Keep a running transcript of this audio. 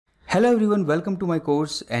Hello everyone, welcome to my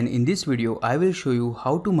course, and in this video I will show you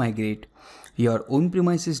how to migrate your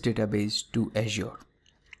on-premises database to Azure.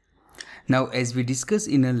 Now, as we discussed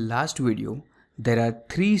in a last video, there are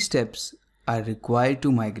 3 steps are required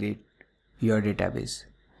to migrate your database.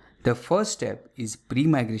 The first step is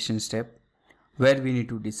pre-migration step, where we need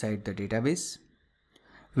to decide the database.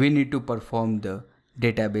 We need to perform the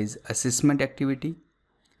database assessment activity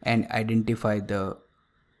and identify the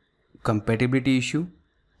compatibility issue.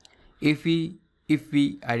 If we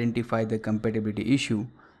identify the compatibility issue,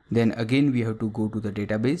 then again we have to go to the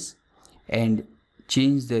database and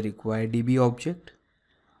change the required DB object.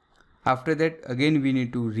 After that, again we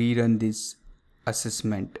need to rerun this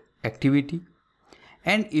assessment activity,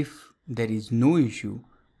 and if there is no issue,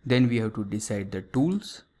 then we have to decide the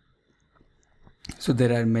tools. So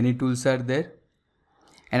there are many tools are there,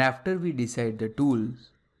 and after we decide the tools,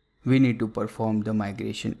 we need to perform the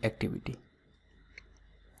migration activity.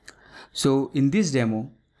 So in this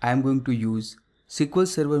demo, I am going to use SQL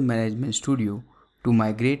Server Management Studio to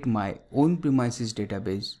migrate my on-premises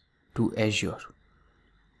database to Azure.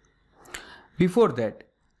 Before that,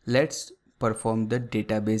 let's perform the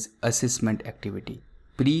database assessment activity,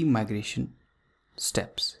 pre-migration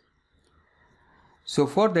steps. So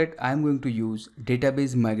for that, I am going to use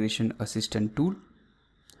Database Migration Assistant tool.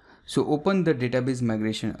 So open the Database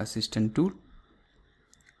Migration Assistant tool.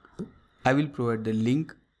 I will provide the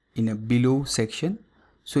link in a below section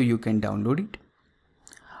so you can download it.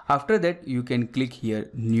 After that, you can click here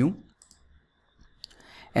new,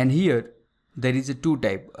 and here there is a 2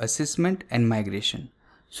 type, assessment and migration.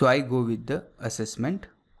 So I go with the assessment,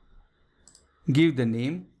 give the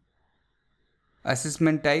name,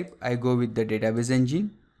 assessment type I go with the database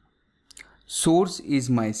engine, source is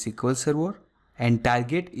my SQL Server, and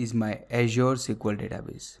target is my Azure SQL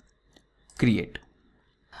Database. Create.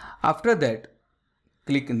 After that,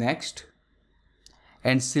 click next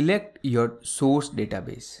and select your source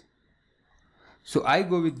database. So I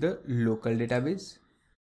go with the local database.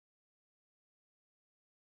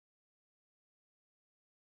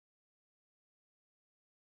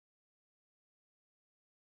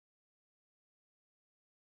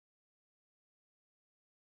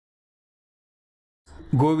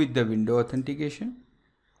 Go with the window authentication.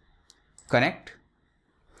 Connect.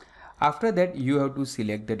 After that, you have to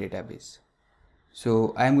select the database.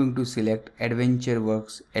 So I am going to select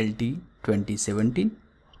AdventureWorks LT 2017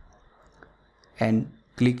 and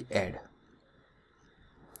click add.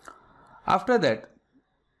 After that,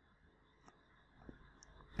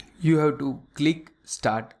 you have to click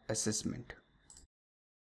start assessment.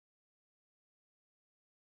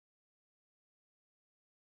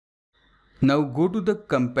 Now go to the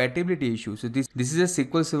compatibility issue. So this is a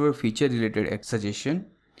SQL Server feature related suggestion.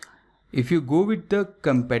 If you go with the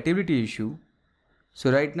compatibility issue, so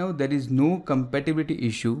right now there is no compatibility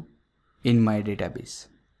issue in my database.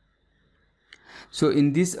 So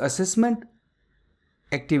in this assessment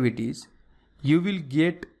activities, you will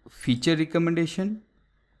get feature recommendation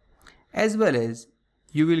as well as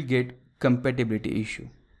you will get compatibility issue.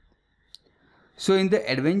 So in the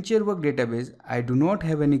AdventureWorks database, I do not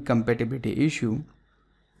have any compatibility issue,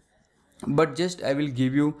 but just I will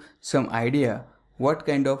give you some idea what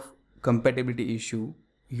kind of compatibility issue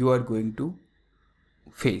you are going to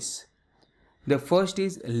face. The first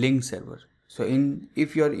is link server. So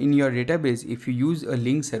if you are in your database, if you use a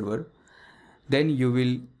link server, then you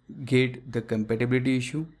will get the compatibility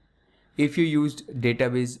issue. If you used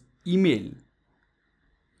database email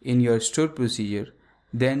in your stored procedure,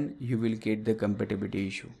 then you will get the compatibility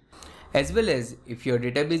issue. As well as if your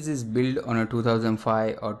database is built on a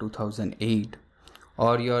 2005 or 2008,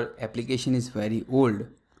 or your application is very old,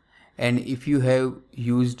 and if you have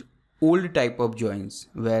used old type of joins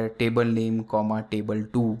where table name comma table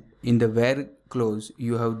 2 in the where clause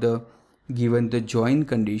you have the given the join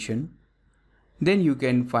condition, then you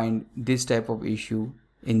can find this type of issue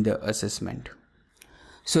in the assessment.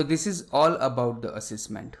 So this is all about the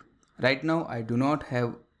assessment. Right now I do not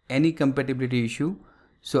have any compatibility issue,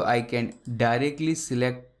 so I can directly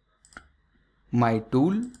select my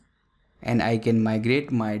tool and I can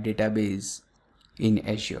migrate my database in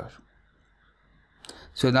Azure.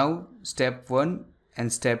 So now step 1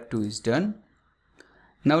 and step 2 is done.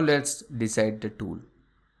 Now let's decide the tool.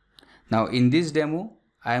 Now in this demo,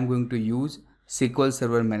 I am going to use SQL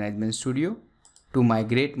Server Management Studio to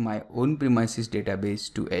migrate my on-premises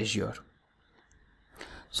database to Azure.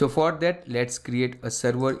 So for that, let's create a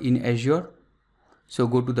server in Azure. So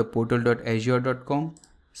go to the portal.azure.com,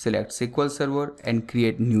 select SQL Server and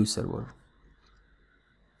create new server.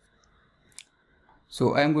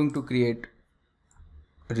 So I am going to create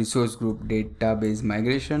resource group database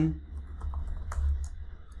migration.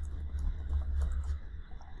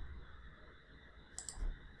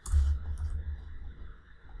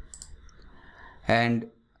 And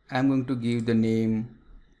I'm going to give the name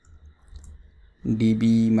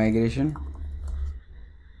DB migration.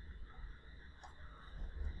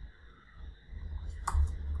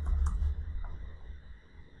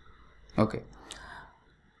 Okay,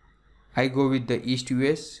 I go with the East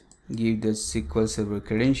US, give the SQL Server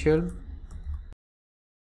credential,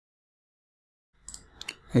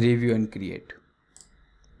 review and create.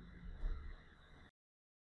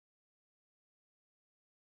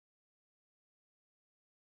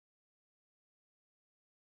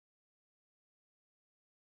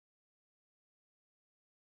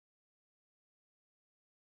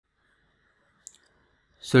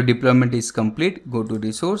 So deployment is complete. Go to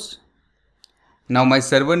resource. Now my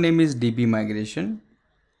server name is DB migration,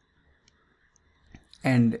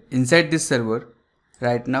 and inside this server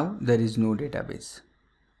right now there is no database.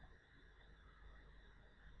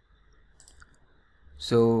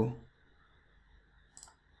 So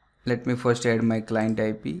let me first add my client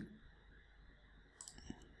IP.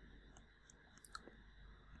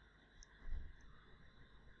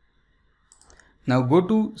 Now go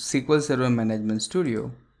to SQL Server Management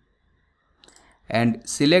Studio and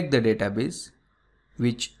select the database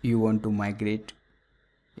which you want to migrate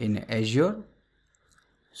in Azure.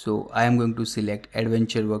 So I am going to select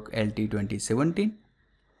AdventureWork LT 2017.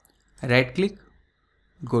 Right click,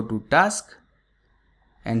 go to task,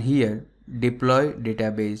 and here deploy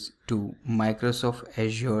database to Microsoft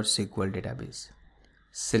Azure SQL Database.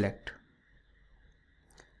 Select.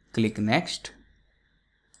 Click next.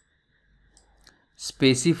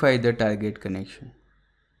 Specify the target connection.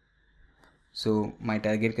 So my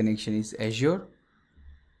target connection is Azure.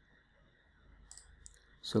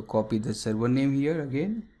 So copy the server name here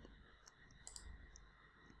again.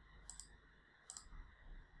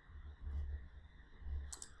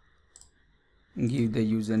 Give the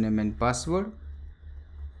username and password.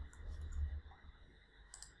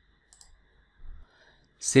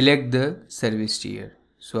 Select the service tier.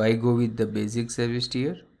 So I go with the basic service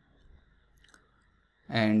tier,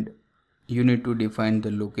 and you need to define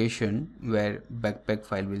the location where backpack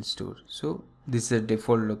file will store. So this is a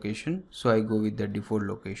default location, so I go with the default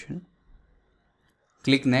location.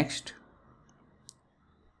 Click next.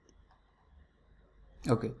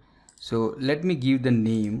 Okay, so let me give the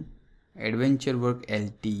name AdventureWork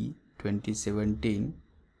LT 2017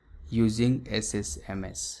 using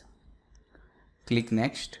SSMS. Click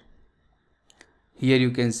next. Here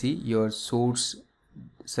you can see your source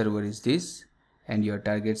server is this and your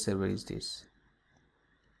target server is this.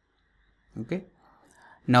 Okay,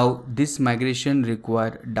 now this migration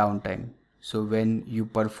require downtime. So when you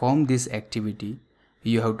perform this activity,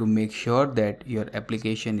 you have to make sure that your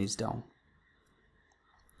application is down,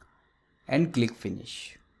 and click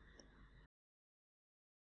finish.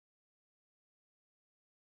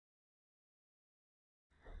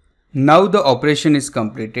 Now the operation is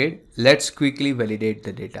completed. Let's quickly validate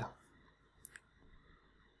the data.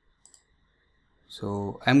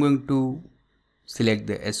 So I'm going to select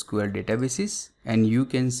the SQL databases, and you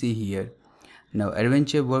can see here now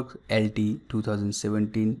AdventureWork LT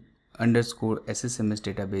 2017 underscore SSMS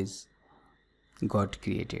database got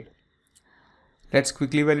created. Let's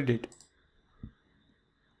quickly validate.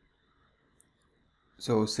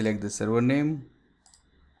 So select the server name,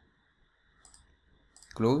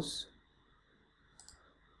 close,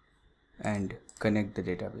 and connect the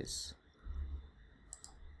database.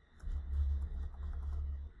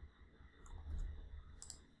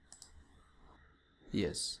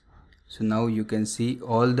 Yes, so now you can see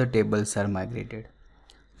all the tables are migrated.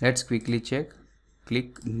 Let's quickly check.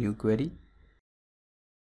 Click new query.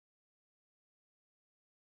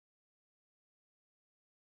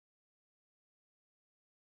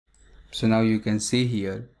 So now you can see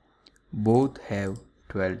here both have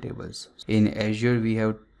 12 tables. In Azure we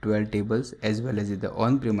have 12 tables, as well as in the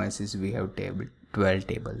on-premises we have 12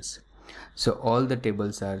 tables. So all the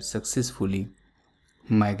tables are successfully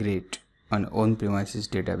migrate on on-premises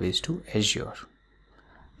database to Azure.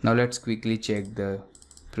 Now let's quickly check the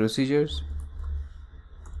procedures.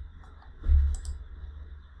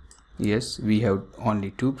 Yes, we have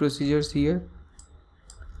only 2 procedures here.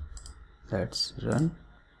 Let's run.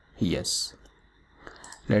 Yes.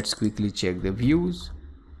 Let's quickly check the views.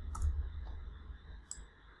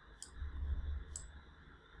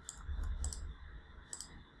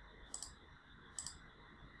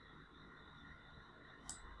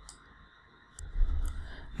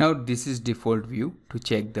 Now this is default view to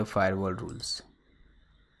check the firewall rules.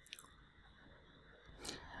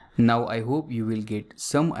 Now I hope you will get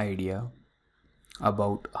some idea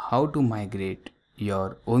about how to migrate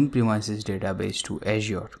your on-premises database to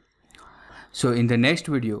Azure. So in the next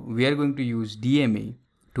video, we are going to use DMA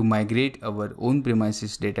to migrate our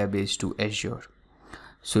on-premises database to Azure.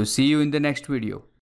 So see you in the next video.